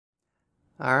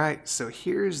All right, so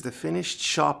here's the finished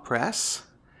shop press.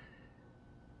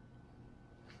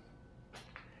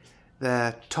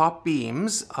 The top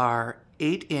beams are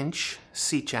 8-inch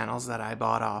C-channels that I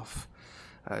bought off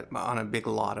on a big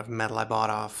lot of metal I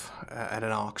bought off at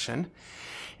an auction.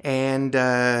 And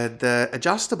the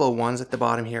adjustable ones at the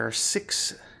bottom here are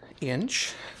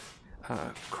 6-inch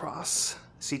cross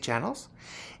C-channels.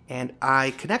 And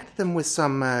I connected them with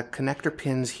some connector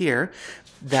pins here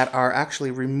that are actually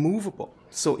removable.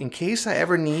 So in case I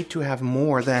ever need to have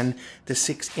more than the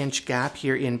 6-inch gap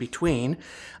here in between,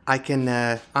 I can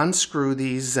unscrew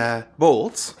these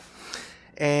bolts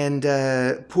and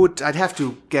I'd have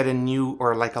to get a new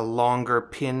or like a longer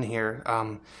pin here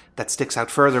that sticks out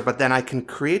further, but then I can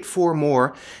create 4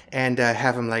 more and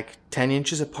have them like 10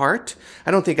 inches apart.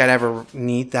 I don't think I'd ever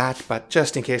need that, but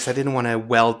just in case, I didn't want to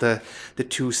weld the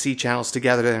 2 C-channels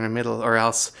together in the middle, or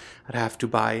else I'd have to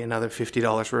buy another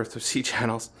 $50 worth of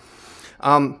C-channels.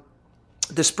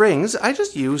 The springs, I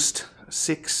just used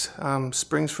 6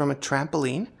 springs from a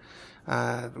trampoline.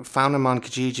 Found them on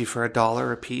Kijiji for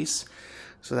 $1 a piece,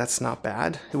 so that's not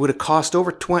bad. It would have cost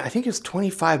over 20, I think it was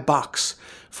 25 bucks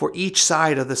for each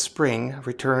side of the spring,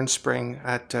 return spring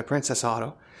at Princess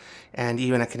Auto, and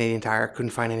even at Canadian Tire.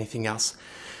 Couldn't find anything else.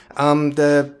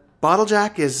 The bottle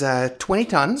jack is 20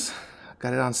 tons.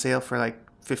 Got it on sale for like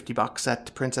 50 bucks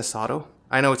at Princess Auto.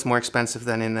 I know it's more expensive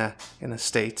than in the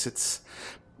States. It's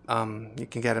you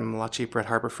can get them a lot cheaper at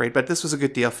Harbor Freight, but this was a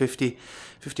good deal,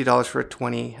 $50 for a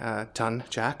 20-ton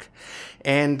jack.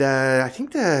 And I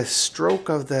think the stroke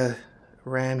of the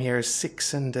ram here is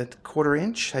 6 1/4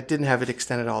 inch. I didn't have it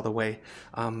extended all the way,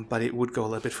 but it would go a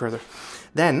little bit further.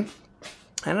 Then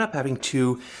I ended up having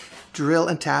to drill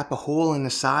and tap a hole in the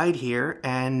side here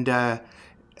and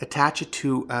attach it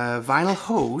to a vinyl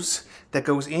hose that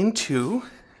goes into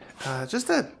just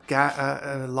a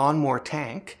lawnmower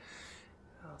tank.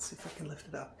 Let's see if I can lift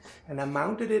it up. And I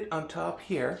mounted it on top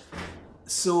here.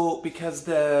 So because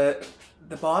the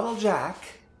bottle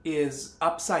jack is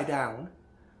upside down,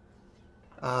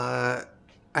 I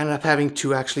ended up having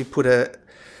to actually put a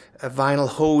vinyl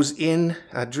hose in.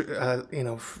 You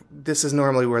know, this is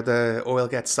normally where the oil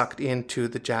gets sucked into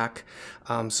the jack.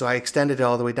 So I extended it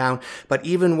all the way down. But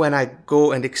even when I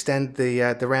go and extend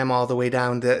the ram all the way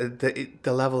down, the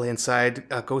level inside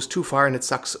goes too far and it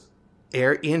sucks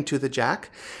air into the jack,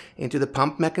 into the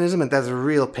pump mechanism, and that's a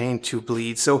real pain to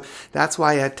bleed. So that's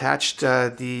why I attached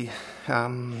the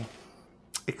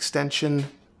extension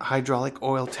hydraulic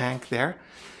oil tank there.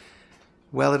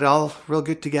 Welded it all real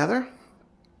good together.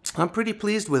 I'm pretty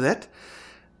pleased with it.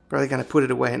 Probably going to put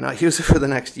it away and not use it for the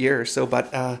next year or so,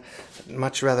 but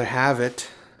much rather have it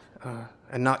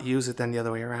and not use it than the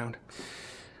other way around.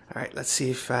 All right, let's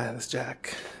see if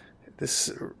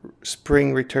this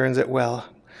spring returns it well.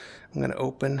 I'm going to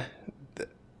open the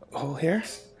hole here.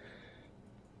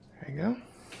 There you go.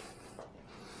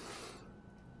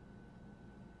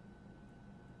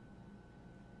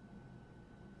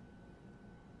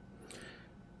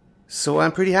 So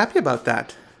I'm pretty happy about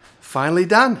that. Finally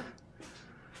done.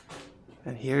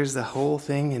 And here's the whole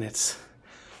thing in its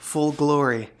full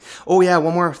glory. Oh yeah,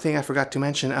 one more thing I forgot to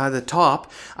mention. The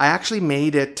top, I actually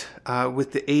made it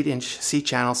with the 8-inch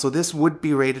C-channel, so this would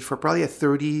be rated for probably a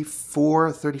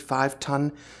 34, 35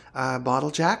 ton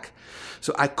bottle jack.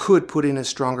 So I could put in a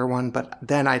stronger one, but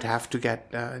then I'd have to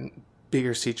get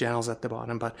bigger C-channels at the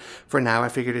bottom. But for now, I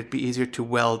figured it'd be easier to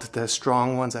weld the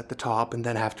strong ones at the top and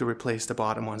then have to replace the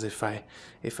bottom ones if I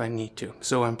need to.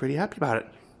 So I'm pretty happy about it.